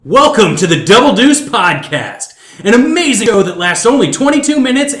Welcome to the Double Deuce Podcast, an amazing show that lasts only 22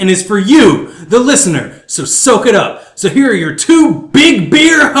 minutes and is for you, the listener, so soak it up. So here are your two big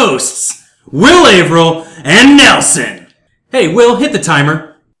beer hosts, Will Averill and Nelson. Hey, Will, hit the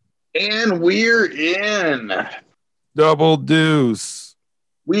timer. And we're in. Double Deuce.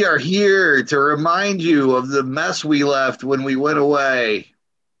 We are here to remind you of the mess we left when we went away.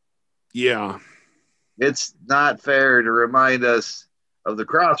 Yeah. It's not fair to remind us of the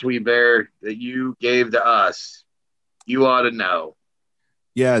cross we bear that you gave to us. You ought to know.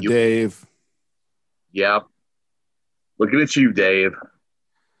 Yeah, Dave. Yep. Looking at you, Dave.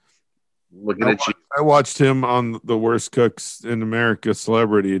 Looking at you. I watched him on the Worst Cooks in America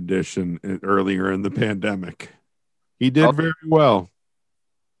Celebrity Edition earlier in the pandemic. He did very well.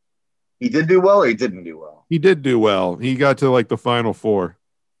 He did do well or he didn't do well? He did do well. He got to like the final four.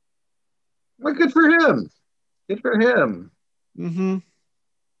 Well, good for him. Good for him. Mm-hmm.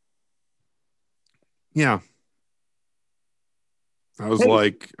 Yeah. I was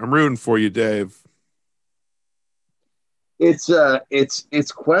like, I'm rooting for you, Dave. It's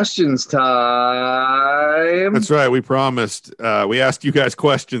questions time. That's right. We promised. We asked you guys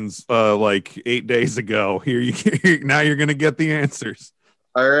questions like 8 days ago. Now you're gonna get the answers.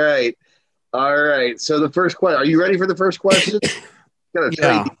 All right. So the first question. Are you ready for the first question?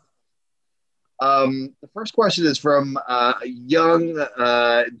 Yeah. The first question is from young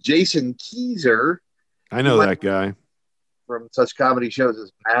Jason Keyser. I know that guy from such comedy shows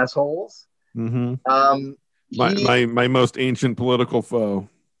as Assholes. Mm-hmm. My most ancient political foe.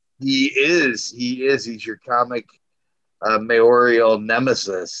 He is. He's your comic mayoral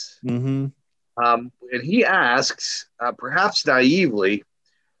nemesis. Mm-hmm. And he asks, perhaps naively,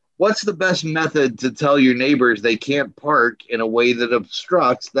 what's the best method to tell your neighbors they can't park in a way that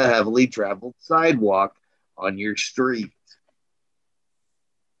obstructs the heavily traveled sidewalk on your street?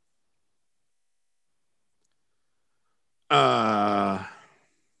 I'm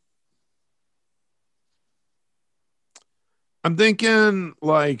thinking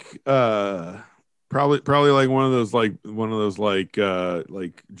like probably like one of those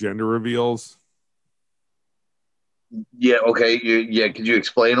gender reveals. Yeah, okay. Could you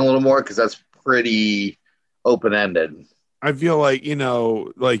explain a little more? Because that's pretty open-ended. I feel like,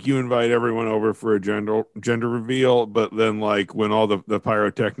 like you invite everyone over for a gender reveal, but then like when all the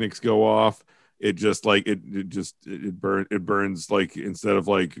pyrotechnics go off, it just like it burns like instead of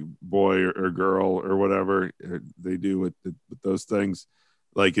like boy or girl or whatever they do with those things,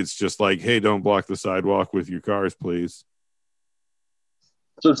 like it's just like, hey, don't block the sidewalk with your cars, please.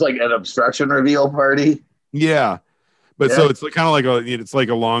 So it's like an obstruction reveal party. Yeah, but so it's kind of like it's like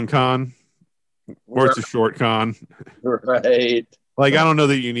a long con or it's a short con, right? Like I don't know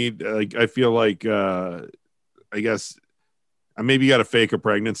that you need like I feel like I guess. Maybe you got to fake a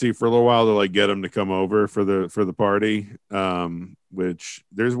pregnancy for a little while to like get them to come over for the party. Which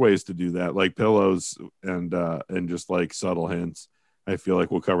there's ways to do that, like pillows and just like subtle hints. I feel like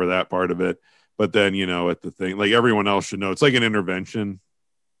we'll cover that part of it. But then, at the thing, like everyone else should know, it's like an intervention.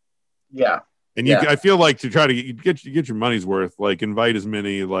 Yeah. And I feel like to try to get your money's worth, like invite as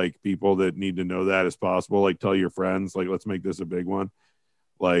many like people that need to know that as possible. Like tell your friends, like, let's make this a big one.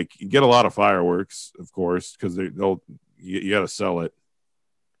 Like you get a lot of fireworks, of course, because you got to sell it.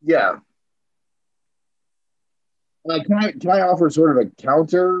 Yeah. Like, can I offer sort of a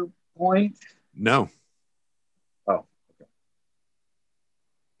counterpoint? No. Oh, okay.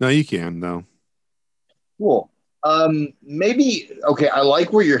 No, you can. No. Cool. Maybe okay. I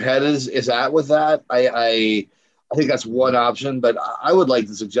like where your head is at with that. I think that's one option, but I would like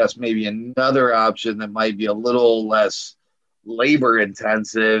to suggest maybe another option that might be a little less labor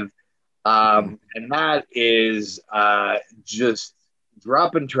intensive. And that is just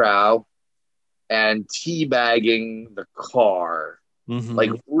dropping trow and teabagging the car. Mm-hmm.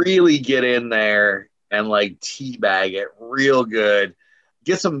 Like really get in there and like teabag it real good.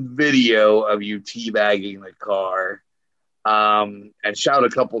 Get some video of you teabagging the car, and shout a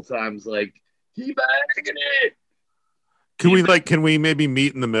couple times like teabagging it. Can we maybe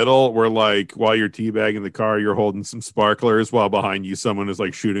meet in the middle where like while you're teabagging the car, you're holding some sparklers while behind you someone is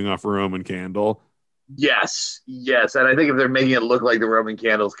like shooting off a Roman candle? Yes. And I think if they're making it look like the Roman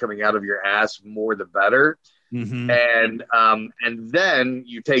candle's coming out of your ass, more the better. Mm-hmm. And then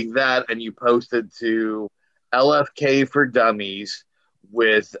you take that and you post it to LFK for Dummies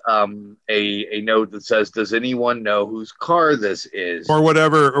with a note that says, "Does anyone know whose car this is?" Or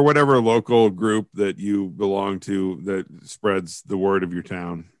whatever local group that you belong to that spreads the word of your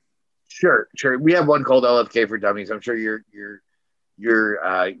town. Sure. We have one called LFK for Dummies. I'm sure your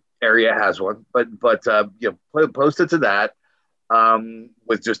area has one, but post it to that.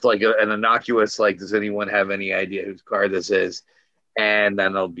 with just like an innocuous, like, does anyone have any idea whose car this is? And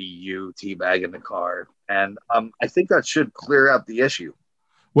then it'll be you teabagging the car. And I think that should clear up the issue.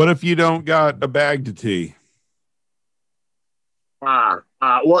 What if you don't got a bag to tea? Well,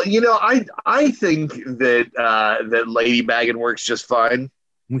 I think that lady bagging works just fine.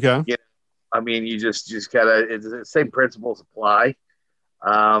 Okay. Yeah, I mean, you just gotta, it's the same principles apply.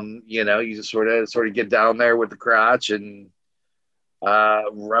 You just sort of get down there with the crotch and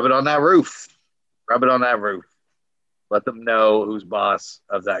rub it on that roof. Rub it on that roof. Let them know who's boss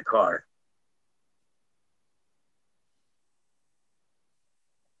of that car.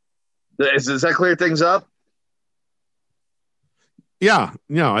 Does that clear things up? Yeah,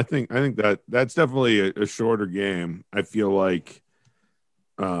 I think that's definitely a shorter game. I feel like,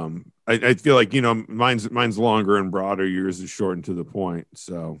 I feel like mine's longer and broader. Yours is short and to the point.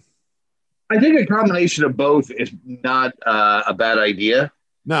 So I think a combination of both is not a bad idea.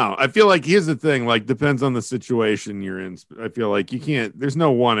 No, I feel like here's the thing, like depends on the situation you're in. I feel like there's no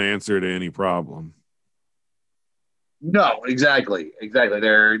one answer to any problem. No, exactly.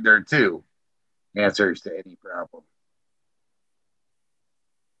 There are two answers to any problem.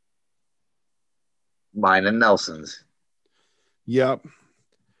 Mine and Nelson's. Yep.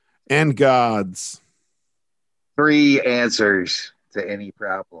 And God's. 3 answers to any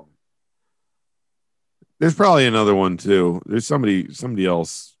problem. There's probably another one too. There's somebody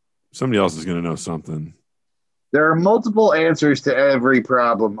else is going to know something. There are multiple answers to every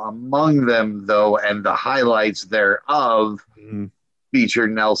problem. Among them, though, and the highlights thereof feature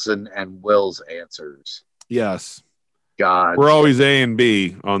Nelson and Will's answers. Yes. God. We're always A and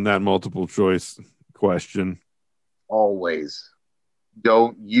B on that multiple choice question. Always.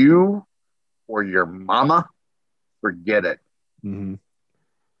 Don't you or your mama forget it. Mm-hmm.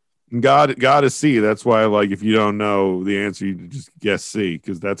 God is C. That's why, like, if you don't know the answer, you just guess C,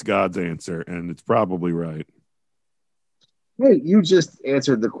 because that's God's answer, and it's probably right. Hey, you just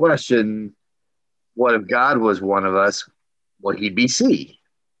answered the question. What if God was one of us? Well, he'd be C.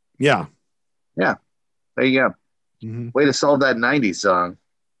 Yeah. There you go. Mm-hmm. Way to solve that 90s song.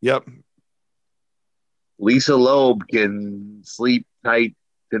 Yep. Lisa Loeb can sleep tight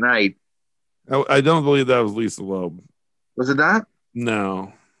tonight. I don't believe that was Lisa Loeb. Was it not?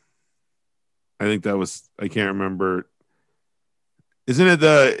 No. I think that was, I can't remember. Wasn't it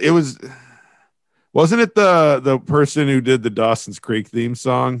the person who did the Dawson's Creek theme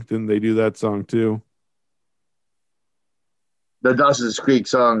song? Didn't they do that song too? The Dawson's Creek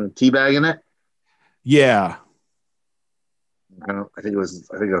song Teabagging It? Yeah. I think it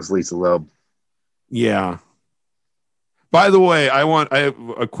was Lisa Loeb. Yeah. By the way, I have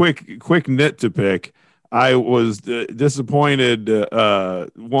a quick nit to pick. I was disappointed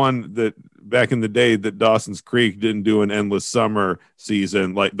one that back in the day that Dawson's Creek didn't do an Endless Summer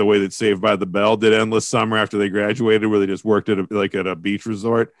season like the way that Saved by the Bell did Endless Summer after they graduated, where they just worked at a beach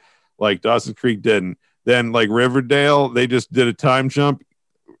resort. Like Dawson's Creek didn't. Then like Riverdale, they just did a time jump.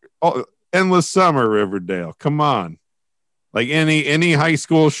 Oh, Endless Summer, Riverdale. Come on. Like any high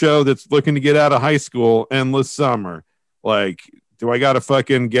school show that's looking to get out of high school, Endless Summer. Like, do I got to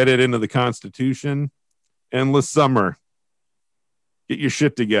fucking get it into the Constitution? Endless Summer. Get your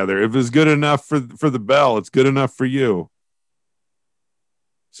shit together. If it's good enough for the Bell, it's good enough for you.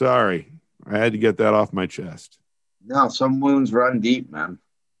 Sorry. I had to get that off my chest. No, some wounds run deep, man.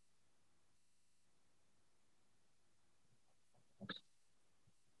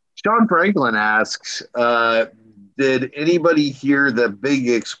 Sean Franklin asks, did anybody hear the big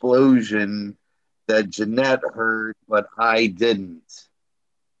explosion that Jeanette heard, but I didn't?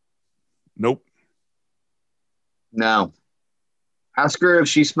 Nope. No. Ask her if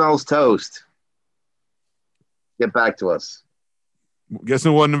she smells toast. Get back to us. Guess it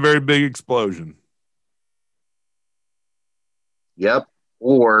wasn't a very big explosion. Yep.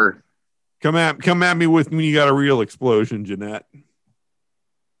 Or come at me with when you got a real explosion, Jeanette.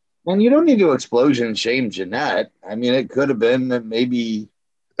 And you don't need to explosion shame Jeanette. I mean, it could have been that maybe.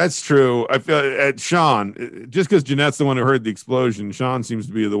 That's true. I feel at Sean, just because Jeanette's the one who heard the explosion, Sean seems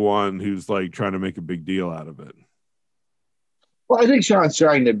to be the one who's like trying to make a big deal out of it. Well, I think Sean's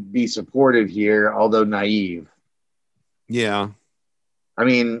trying to be supportive here, although naive. Yeah. I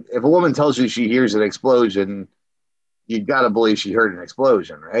mean, if a woman tells you she hears an explosion, you got to believe she heard an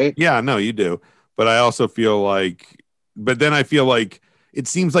explosion, right? Yeah, no, you do. But I also feel like, it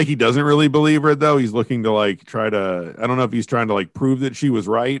seems like he doesn't really believe her, though. He's looking to like try to, I don't know if he's trying to like prove that she was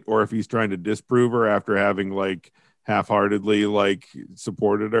right or if he's trying to disprove her after having like half-heartedly like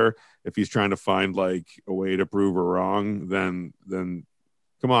supported her. If he's trying to find like a way to prove her wrong, then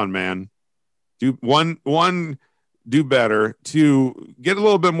come on, man. Do one do better to get a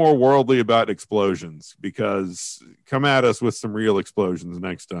little bit more worldly about explosions, because come at us with some real explosions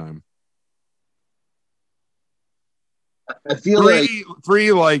next time. I feel like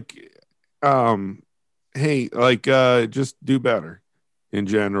Three, like, hey, like, just do better in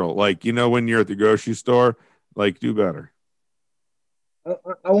general. Like, when you're at the grocery store, like, do better.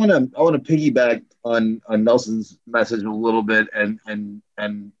 I want to piggyback on Nelson's message a little bit and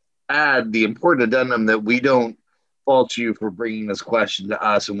add the important addendum that we don't fault you for bringing this question to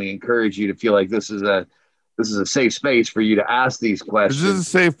us, and we encourage you to feel like this is a safe space for you to ask these questions. This is a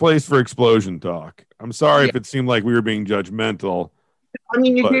safe place for explosion talk. I'm sorry if it seemed like we were being judgmental. I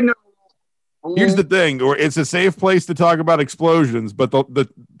mean, you can. Here's the thing, or it's a safe place to talk about explosions, but the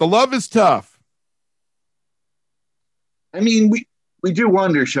love is tough. I mean, we do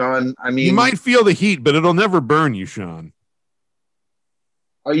wonder, Sean. I mean, you might feel the heat, but it'll never burn you, Sean.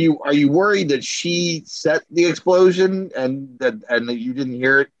 Are you worried that she set the explosion and that you didn't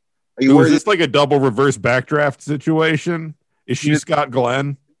hear it? Are you worried? Is this like a double reverse backdraft situation? Is she Scott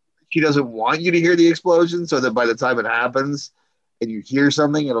Glenn? She doesn't want you to hear the explosion, so that by the time it happens and you hear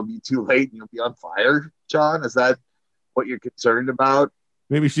something, it'll be too late and you'll be on fire. John, is that what you're concerned about?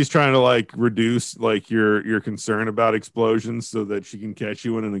 Maybe she's trying to like reduce like your concern about explosions so that she can catch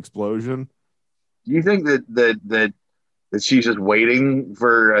you in an explosion. Do you think that she's just waiting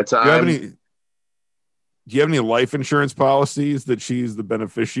for a time? Do you have any life insurance policies that she's the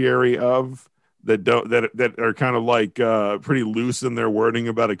beneficiary of that are kind of like pretty loose in their wording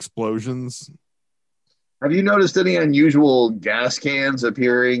about explosions? Have you noticed any unusual gas cans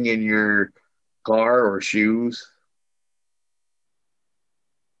appearing in your car or shoes?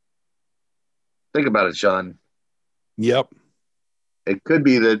 Think about it, Sean. Yep. It could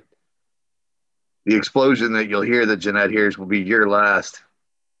be that the explosion that you'll hear that Jeanette hears will be your last.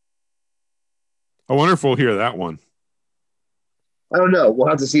 I wonder if we'll hear that one. I don't know. We'll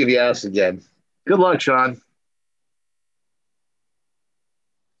have to see if he asks again. Good luck, Sean.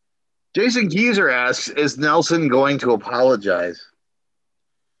 Jason Keyser asks, is Nelson going to apologize?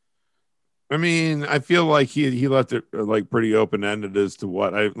 I mean, I feel like he left it like pretty open ended as to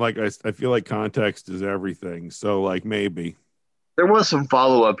what I feel like context is everything. So like maybe there was some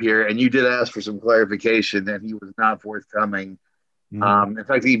follow up here, and you did ask for some clarification, and he was not forthcoming. Mm-hmm. In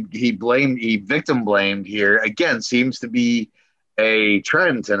fact, he victim blamed here again. Seems to be a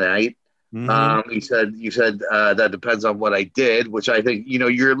trend tonight. Mm-hmm. You said that depends on what I did, which I think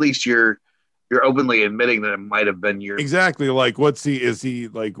you're openly admitting that it might have been your exactly. Like, what does he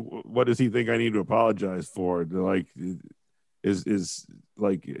think I need to apologize for? Like, is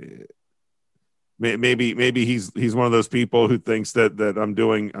like maybe he's one of those people who thinks that I'm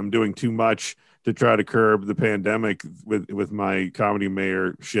doing too much to try to curb the pandemic with my comedy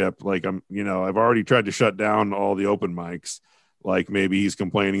mayorship. Like I've already tried to shut down all the open mics. Like maybe he's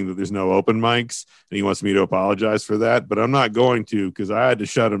complaining that there's no open mics and he wants me to apologize for that, but I'm not going to, because I had to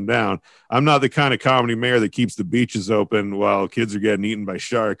shut him down. I'm not the kind of comedy mayor that keeps the beaches open while kids are getting eaten by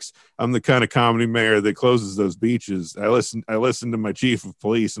sharks. I'm the kind of comedy mayor that closes those beaches. I listen to my chief of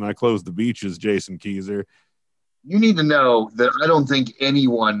police and I close the beaches, Jason Keyser. You need to know that I don't think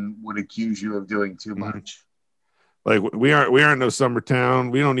anyone would accuse you of doing too much. Like we aren't no summer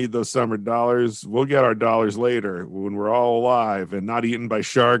town. We don't need those summer dollars. We'll get our dollars later when we're all alive and not eaten by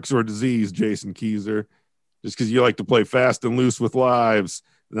sharks or disease, Jason Keyser. Just because you like to play fast and loose with lives.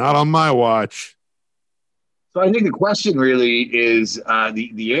 Not on my watch. So I think the question really is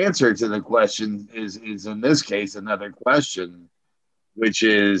the answer to the question is in this case another question, which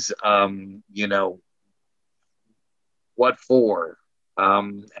is what for?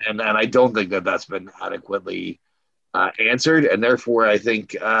 And I don't think that's been adequately answered, and therefore I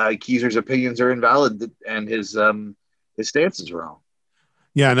think Keyser's opinions are invalid and his stance is wrong.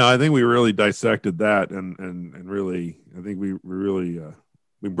 Yeah, no, I think we really dissected that and really, I think we really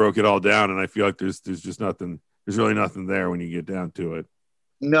we broke it all down, and I feel like there's really nothing there when you get down to it.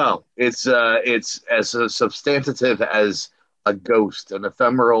 No, it's as substantive as a ghost, an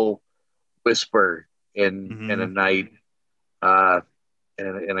ephemeral whisper in a night,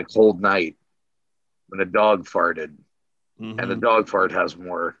 in a cold night. When a dog farted, and the dog fart has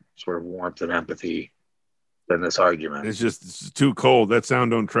more sort of warmth and empathy than this argument. It's too cold. That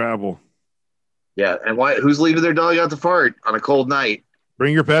sound don't travel. Yeah, and why? Who's leaving their dog out to fart on a cold night?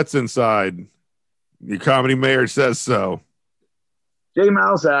 Bring your pets inside. Your comedy mayor says so. Jay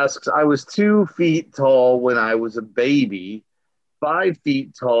Mouse asks, I was 2 feet tall when I was a baby, 5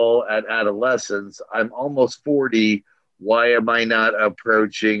 feet tall at adolescence. I'm almost 40. Why am I not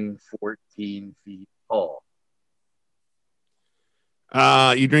approaching 14 feet tall?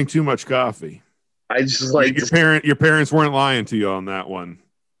 You drink too much coffee. I just like your parents weren't lying to you on that one.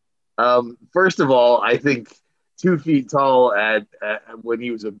 First of all, I think 2 feet tall at when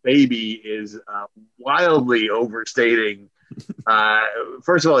he was a baby is wildly overstating.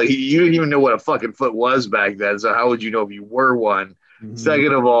 First of all, you didn't even know what a fucking foot was back then, so how would you know if you were one? Mm-hmm.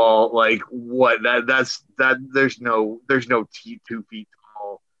 Second of all, like what that there's no 2 feet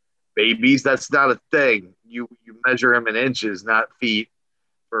tall babies. That's not a thing. You measure them in inches, not feet,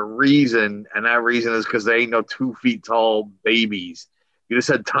 for a reason, and that reason is because there ain't no 2 feet tall babies. You just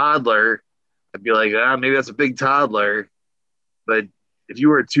said toddler, I'd be like, maybe that's a big toddler. But if you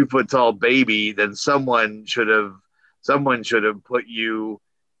were a 2 foot tall baby, then someone should have put you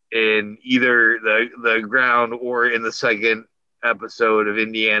in either the ground or in the second episode of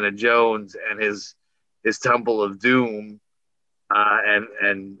Indiana Jones and his Temple of Doom, and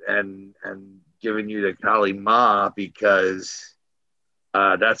giving you the Kali Ma, because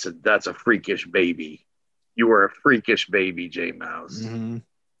that's a freakish baby. You were a freakish baby, J Mouse. Mm-hmm.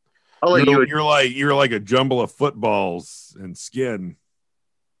 You're like a jumble of footballs and skin.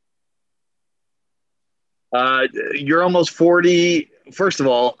 You're almost 40. First of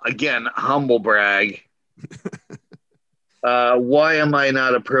all, again, humble brag. Why am I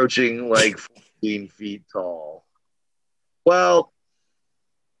not approaching like 14 feet tall? Well,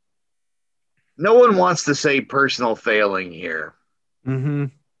 no one wants to say personal failing here. Mm-hmm.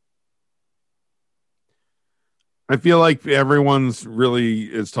 I feel like everyone's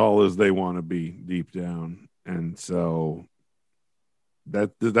really as tall as they want to be deep down. And so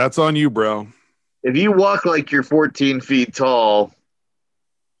that's on you, bro. If you walk like you're 14 feet tall,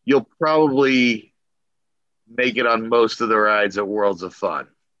 you'll probably make it on most of the rides at Worlds of Fun.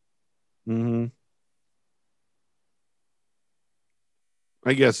 Mm-hmm.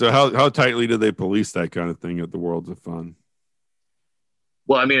 I guess so. How tightly do they police that kind of thing at the Worlds of Fun?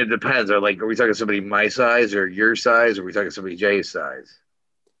 Well, I mean, it depends. Are we talking somebody my size or your size? Or are we talking somebody Jay's size?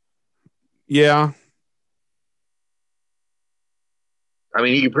 Yeah. I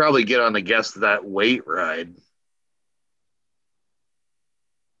mean, you could probably get on the Guess That Weight ride.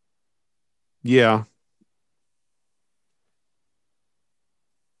 Yeah.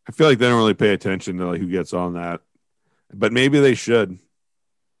 I feel like they don't really pay attention to like who gets on that, but maybe they should.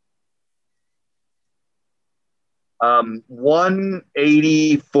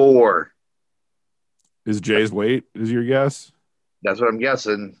 184 is Jay's weight. Is your guess? That's what I'm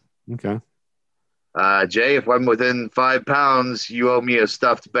guessing. Okay. Jay, if I'm within 5 pounds, you owe me a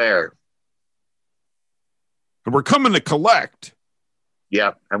stuffed bear. And we're coming to collect.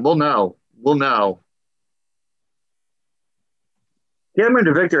 Yeah, and we'll know. Cameron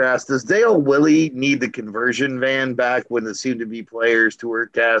DeVictor asked, does Dale Willie need the conversion van back when the soon-to-be players tour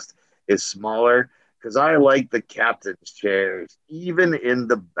cast is smaller? Because I like the captain's chairs, even in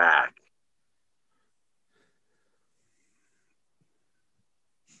the back.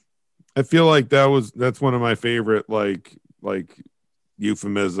 I feel like that's one of my favorite like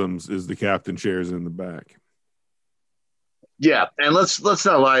euphemisms is the captain chairs in the back. Yeah, and let's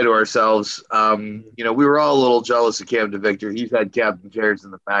not lie to ourselves. We were all a little jealous of Cam DeVictor. He's had captain chairs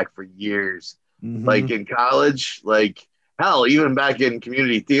in the back for years. Mm-hmm. Like in college, like hell, even back in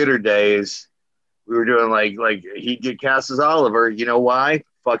community theater days, we were doing like he'd get cast as Oliver. You know why?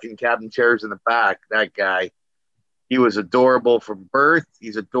 Fucking captain chairs in the back. That guy. He was adorable from birth.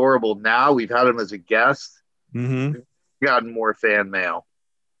 He's adorable now. We've had him as a guest. Mm-hmm. We've gotten more fan mail.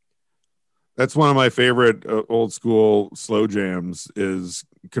 That's one of my favorite old school slow jams is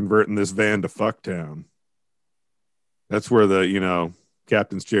converting this van to Fucktown. That's where the,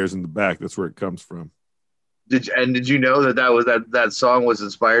 captain's chairs in the back. That's where it comes from. Did you know that song was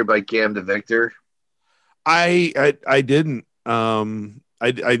inspired by Cam DeVictor? I didn't.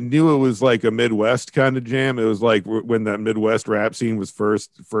 I knew it was like a Midwest kind of jam. It was like when that Midwest rap scene was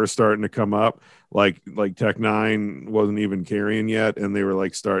first starting to come up, like Tech Nine wasn't even carrying yet. And they were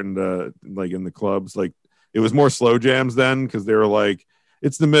like starting to like in the clubs, like it was more slow jams then. Cause they were like,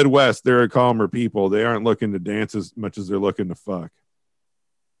 it's the Midwest. They're a calmer people. They aren't looking to dance as much as they're looking to fuck.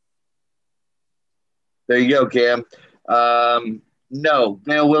 There you go, Cam. No,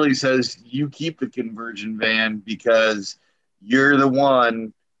 Dale Willie says you keep the conversion van because you're the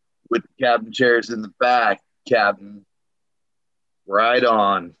one with the captain chairs in the back, Captain. Right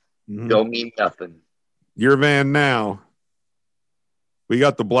on. Mm-hmm. Don't mean nothing. Your van now. We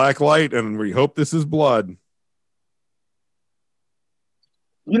got the black light, and we hope this is blood.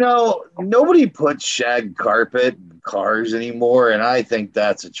 Nobody puts shag carpet in cars anymore, and I think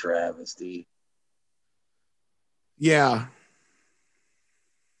that's a travesty. Yeah.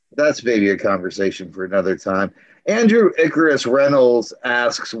 That's maybe a conversation for another time. Andrew Icarus Reynolds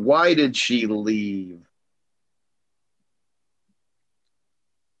asks, why did she leave?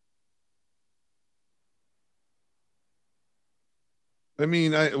 I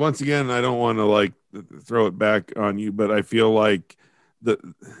mean, once again, I don't want to like throw it back on you, but I feel like the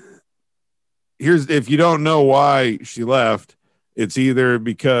here's if you don't know why she left, it's either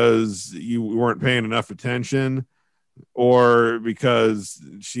because you weren't paying enough attention or because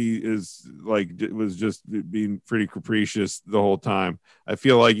she is like was just being pretty capricious the whole time. I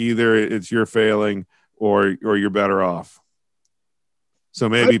feel like either it's your failing or you're better off. So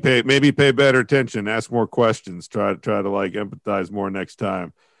maybe pay better attention, ask more questions, try to like empathize more next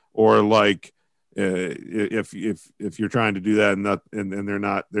time, or like if you're trying to do that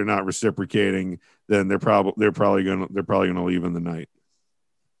and they're not reciprocating, then they're probably gonna leave in the night.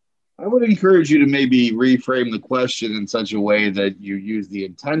 I would encourage you to maybe reframe the question in such a way that you use the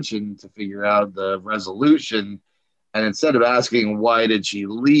intention to figure out the resolution, and instead of asking why did she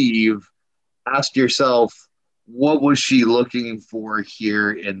leave, ask yourself, what was she looking for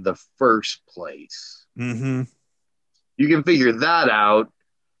here in the first place? Mm-hmm. You can figure that out.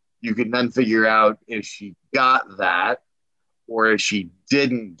 You can then figure out if she got that or if she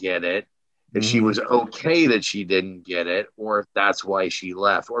didn't get it, if she was okay that she didn't get it, or if that's why she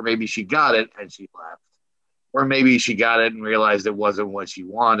left. Or maybe she got it and she left. Or maybe she got it and realized it wasn't what she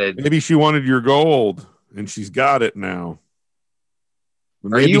wanted. Maybe she wanted your gold and she's got it now.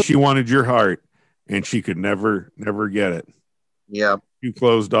 But maybe she wanted your heart and she could never get it. Yeah. You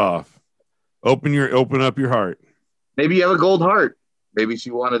closed off. Open up your heart. Maybe you have a gold heart. Maybe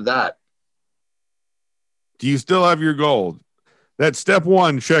she wanted that. Do you still have your gold? That's step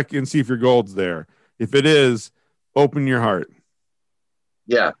one. Check and see if your gold's there. If it is, open your heart.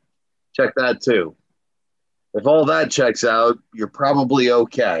 Yeah. Check that too. If all that checks out, you're probably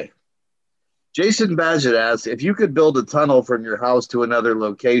okay. Jason Badgett asks, if you could build a tunnel from your house to another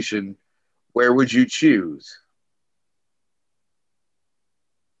location, where would you choose?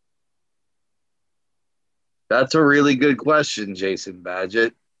 That's a really good question, Jason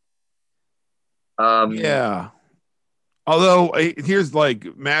Badgett. Yeah. Although here's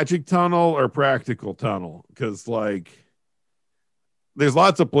like magic tunnel or practical tunnel, because like there's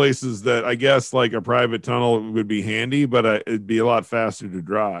lots of places that I guess like a private tunnel would be handy, but it'd be a lot faster to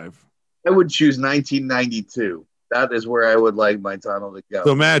drive. I would choose 1992. That is where I would like my tunnel to go.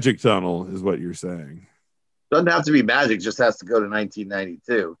 So magic tunnel is what you're saying. Doesn't have to be magic, just has to go to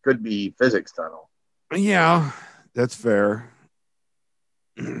 1992. Could be physics tunnel. Yeah, that's fair.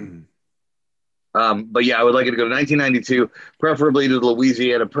 But yeah, I would like it to go to 1992, preferably to the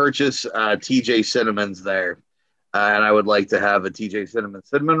Louisiana Purchase. TJ Cinnamon's there. And I would like to have a TJ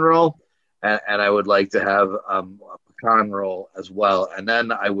cinnamon roll. And I would like to have a pecan roll as well. And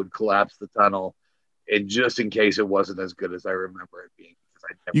then I would collapse the tunnel just in case it wasn't as good as I remember it being.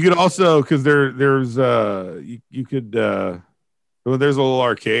 You could also, because there's you could well, there's a little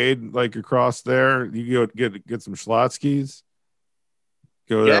arcade like across there. You go get some Schlotzsky's.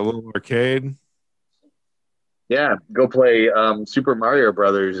 Go to that little arcade. Yeah, go play Super Mario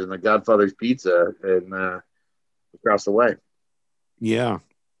Brothers and the Godfather's Pizza and across the way. Yeah.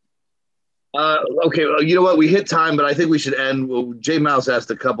 Okay, well, you know what? We hit time, but I think we should end. Well, J Mouse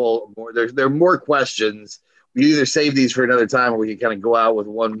asked a couple more. There are more questions. We either save these for another time, or we can kind of go out with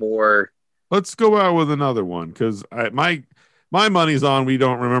one more. Let's go out with another one because my money's on. We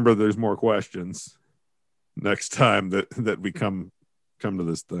don't remember there's more questions next time that we come to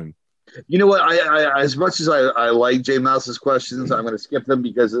this thing. You know what? I as much as I like J Mouse's questions, I'm going to skip them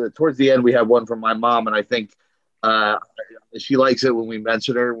because towards the end we have one from my mom, and I think she likes it when we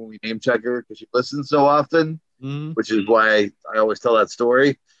mention her, when we name check her, because she listens so often, which is why I always tell that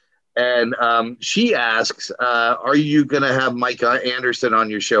story. And she asks, are you going to have Mike Anderson on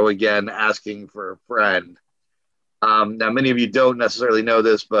your show again, asking for a friend? Now, many of you don't necessarily know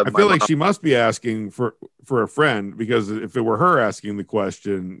this, but I feel like she must be asking for a friend, because if it were her asking the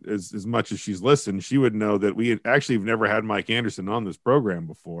question, as much as she's listened, she would know that we have never had Mike Anderson on this program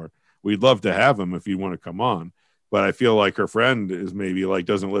before. We'd love to have him if you want to come on. But I feel like her friend is maybe like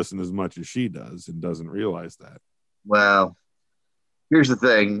doesn't listen as much as she does and doesn't realize that. Well, here's the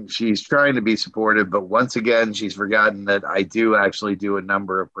thing. She's trying to be supportive, but once again, she's forgotten that I do actually do a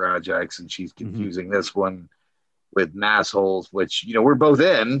number of projects, and she's confusing this one with Massholes, which, you know, we're both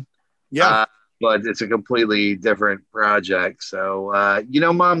in. Yeah. But it's a completely different project. So, you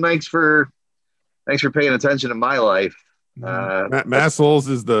know, Mom, thanks for paying attention to my life. Massholes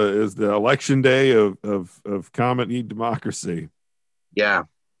is the election day of comedy democracy. Yeah.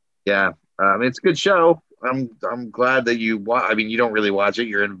 It's a good show. I'm glad that you I mean, you don't really watch it.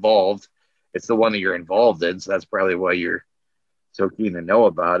 You're involved, it's the one that you're involved in, so that's probably why you're so keen to know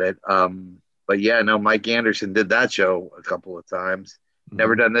about it. But yeah, no, Mike Anderson did that show a couple of times.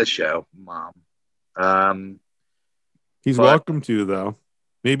 Never done this show, Mom. He's welcome to, though.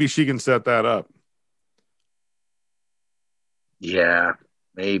 Maybe she can set that up. Yeah,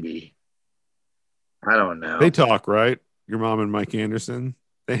 maybe. I don't know. They talk, right? Your mom and Mike Anderson,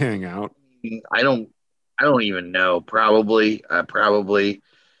 they hang out. I don't even know. Probably.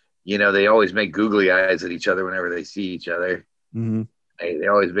 You know, they always make googly eyes at each other whenever they see each other. Mm-hmm. They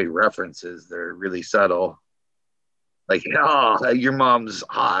always make references. They're really subtle. Like, oh, your mom's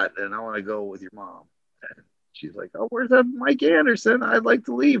hot, and I want to go with your mom. And she's like, oh, where's that Mike Anderson? I'd like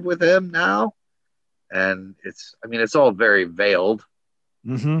to leave with him now. And it's all very veiled.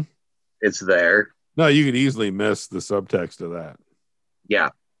 Mm-hmm. It's there. No, you could easily miss the subtext of that. Yeah.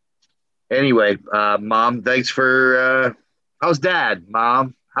 Anyway, Mom, thanks for how's Dad,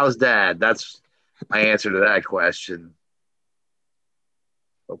 Mom? How's Dad? That's my answer to that question.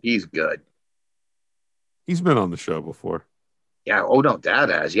 Hope he's good. He's been on the show before. Yeah. Oh no, Dad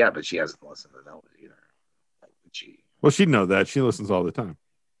has. Yeah, but she hasn't listened to those either. Well, she'd know that. She listens all the time.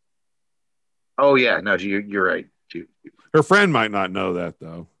 Oh yeah, no, you're right. Her friend might not know that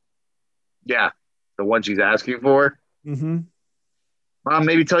though. Yeah, the one she's asking for. Mm-hmm. Mom,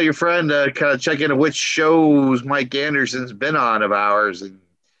 maybe tell your friend to kind of check into which shows Mike Anderson's been on of ours, and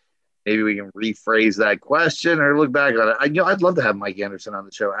maybe we can rephrase that question or look back on it. I'd love to have Mike Anderson on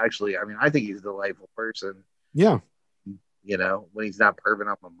the show. Actually, I mean, I think he's a delightful person. Yeah. You know, when he's not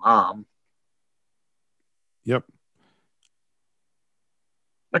perving up my mom. Yep.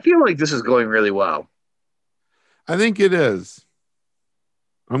 I feel like this is going really well. I think it is.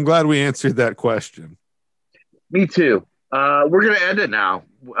 I'm glad we answered that question. Me too. We're going to end it now.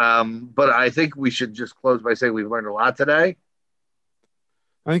 But I think we should just close by saying we've learned a lot today.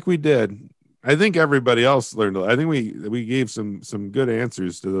 I think we did. I think everybody else learned. I think we gave some good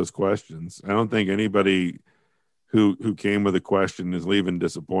answers to those questions. I don't think anybody who came with a question is leaving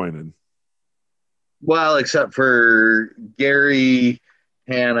disappointed. Well, except for Gary,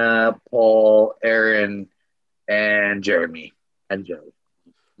 Hannah, Paul, Aaron, and Jeremy and Joe.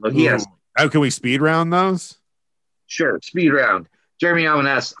 Well, yes. How can we speed round those? Sure, speed round. Jeremy Allen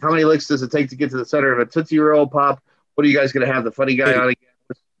asks, how many licks does it take to get to the center of a Tootsie Roll Pop? What are you guys going to have the funny guy on again?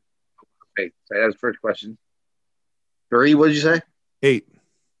 Okay, so that was the first question. 3, what did you say? 8.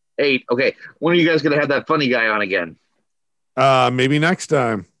 Okay, when are you guys going to have that funny guy on again? Maybe next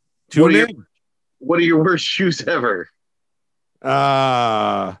time. Tune in. What are your worst shoes ever?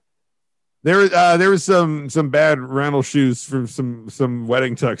 There was some bad rental shoes from some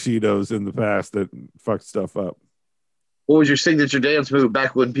wedding tuxedos in the past that fucked stuff up. What was your signature dance move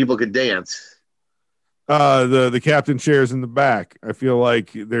back when people could dance? The captain chairs in the back. I feel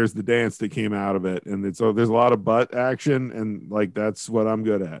like there's the dance that came out of it, and there's a lot of butt action, and like that's what I'm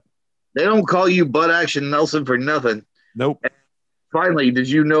good at. They don't call you butt action Nelson for nothing. Nope. And finally, did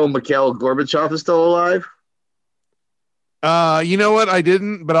you know Mikhail Gorbachev is still alive? You know what? I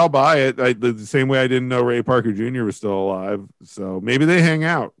didn't, but I'll buy it. The same way I didn't know Ray Parker Jr. was still alive. So maybe they hang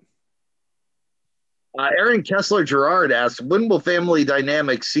out. Aaron Kessler Gerard asks, when will family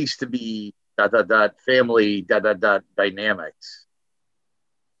dynamics cease to be ... family ... dynamics?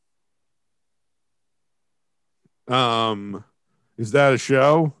 Is that a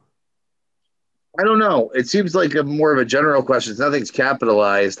show? I don't know. It seems like more of a general question. Nothing's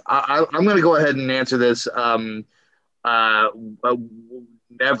capitalized. I'm going to go ahead and answer this. Never.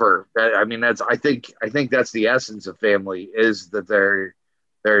 I mean, I think that's the essence of family, is that they're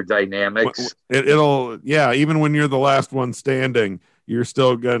dynamics. Even when you're the last one standing, you're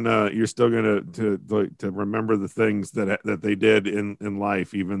still gonna to remember the things that they did in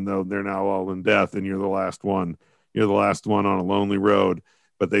life, even though they're now all in death, and you're the last one on a lonely road,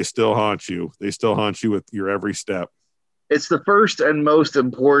 but they still haunt you. They still haunt you with your every step. It's the first and most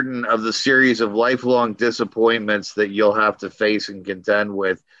important of the series of lifelong disappointments that you'll have to face and contend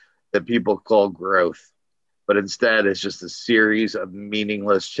with, that people call growth. But instead, it's just a series of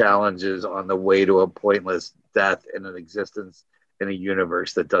meaningless challenges on the way to a pointless death in an existence in a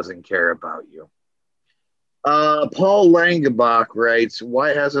universe that doesn't care about you. Paul Langebach writes,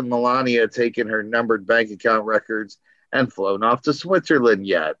 why hasn't Melania taken her numbered bank account records and flown off to Switzerland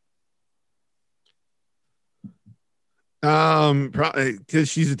yet? Probably because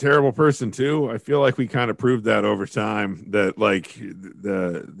she's a terrible person too. I feel like we kind of proved that over time, that like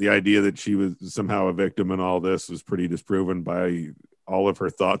the idea that she was somehow a victim in all this was pretty disproven by all of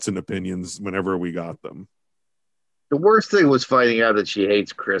her thoughts and opinions whenever we got them. The worst thing was finding out that she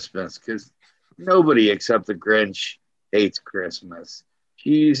hates Christmas, because nobody except the Grinch hates Christmas.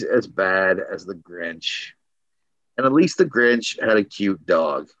 She's as bad as the Grinch. And at least the Grinch had a cute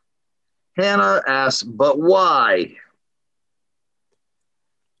dog. Hannah asks, but why?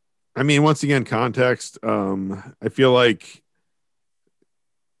 I mean, once again, context. I feel like,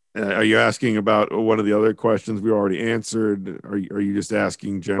 are you asking about one of the other questions we already answered? Are you just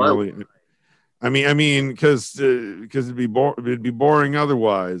asking generally? Well, I mean, because it'd be boring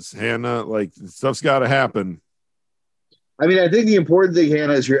otherwise. Hannah, like stuff's got to happen. I mean, I think the important thing,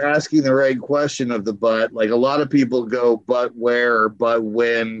 Hannah, is you're asking the right question of the but. Like a lot of people go, but where, or but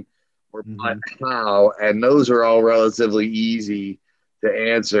when, or but how, and those are all relatively easy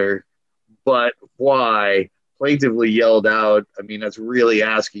to answer. But why? Plaintively yelled out. I mean, that's really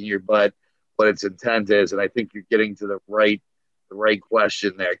asking your butt what its intent is, and I think you're getting to the right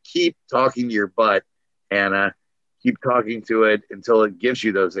question there. Keep talking to your butt, Hannah. Keep talking to it until it gives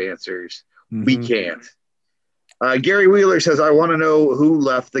you those answers. We can't. Gary Wheeler says, I want to know who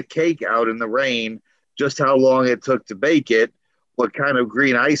left the cake out in the rain, just how long it took to bake it, what kind of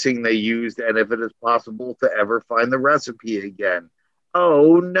green icing they used, and if it is possible to ever find the recipe again.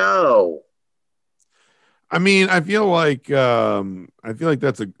 Oh, no. I mean, I feel like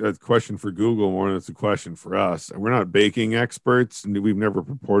that's a question for Google more than it's a question for us. We're not baking experts, and we've never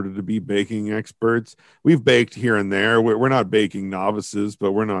purported to be baking experts. We've baked here and there. We're not baking novices,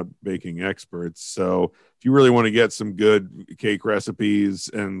 but we're not baking experts. So if you really want to get some good cake recipes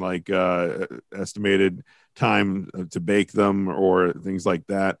and like estimated time to bake them or things like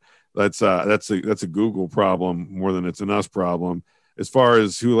that, that's a Google problem more than it's an us problem. As far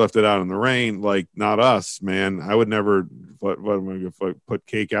as who left it out in the rain, like not us, man. I would never. What am I going to put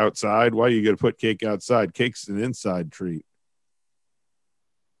cake outside? Why are you going to put cake outside? Cake's an inside treat.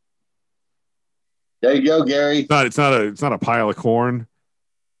 There you go, Gary. It's not a pile of corn.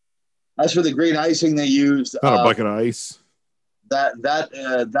 As for the green icing they used, Not a bucket of ice.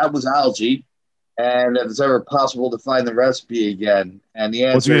 That was algae, and if it's ever possible to find the recipe again, and the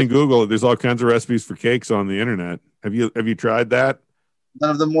answer. Once you can Google it, there's all kinds of recipes for cakes on the internet. Have you tried that?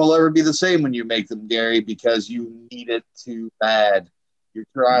 None of them will ever be the same when you make them, Gary, because you need it too bad. You're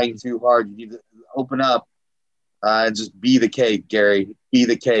trying too hard. You need to open up and just be the cake, Gary. Be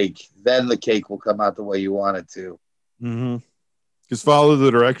the cake. Then the cake will come out the way you want it to. Mm-hmm. Just follow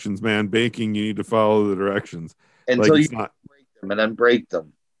the directions, man. Baking, you need to follow the directions. Until you break them and then break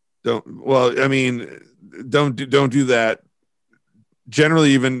them. Don't do that. Generally,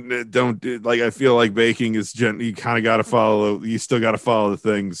 even don't do, like, I feel like baking is you kind of got to follow, you still got to follow the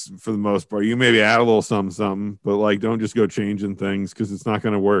things for the most part. You maybe add a little something, but like, don't just go changing things because it's not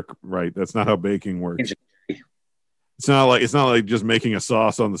going to work right. That's not how baking works. It's not like just making a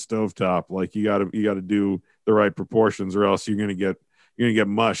sauce on the stovetop. Like you got to do the right proportions or else you're going to get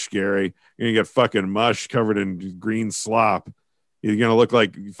mush, Gary. You're going to get fucking mush covered in green slop. You're going to look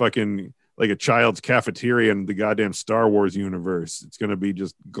like fucking like a child's cafeteria in the goddamn Star Wars universe. It's going to be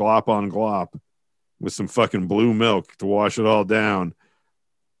just glop on glop with some fucking blue milk to wash it all down.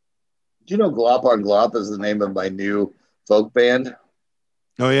 Do you know Glop on Glop is the name of my new folk band?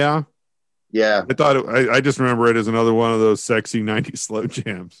 Oh, yeah? Yeah. I just remember it as another one of those sexy 90s slow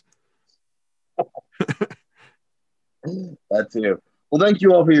jams. That too. Well, thank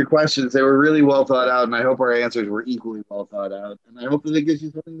you all for your questions. They were really well thought out, and I hope our answers were equally well thought out. And I hope that it gives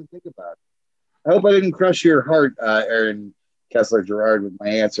you something to think about. I hope I didn't crush your heart, Aaron Kessler Gerard, with my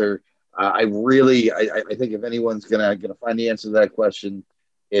answer. I think if anyone's gonna find the answer to that question,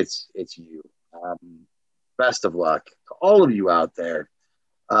 it's you. Best of luck to all of you out there.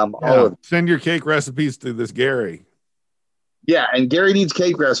 Send your cake recipes to this Gary. Yeah, and Gary needs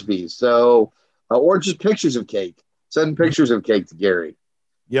cake recipes. So, or just pictures of cake. Send pictures of cake to Gary.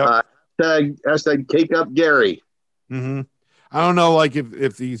 Yep. Hashtag cake up Gary. Mm-hmm. I don't know, like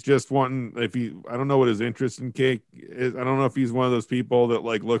if he's just wanting, I don't know what his interest in cake is. I don't know if he's one of those people that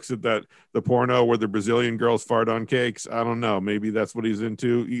like looks at the porno where the Brazilian girls fart on cakes. I don't know. Maybe that's what he's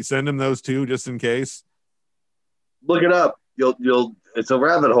into. You send him those too, just in case. Look it up. It's a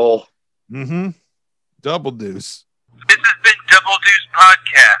rabbit hole. Mm-hmm. Double Deuce. This has been Double Deuce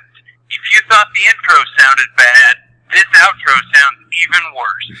Podcast. If you thought the intro sounded bad, this outro sounds even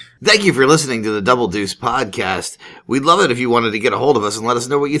worse. Thank you for listening to the Double Deuce Podcast. We'd love it if you wanted to get a hold of us and let us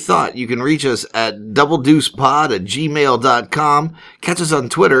know what you thought. You can reach us at doubledeucepod@gmail.com. Catch us on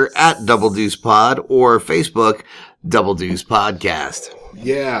Twitter at doubledeucepod or Facebook Double Deuce Podcast.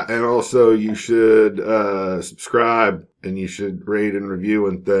 Yeah, and also you should subscribe and you should rate and review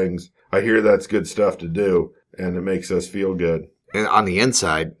and things. I hear that's good stuff to do, and it makes us feel good. And on the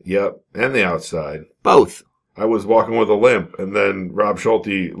inside. Yep, and the outside. Both. I was walking with a limp, and then Rob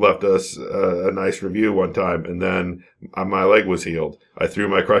Schulte left us a nice review one time, and then my leg was healed. I threw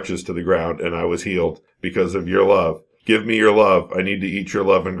my crutches to the ground, and I was healed because of your love. Give me your love. I need to eat your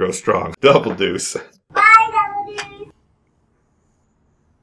love and grow strong. Double deuce.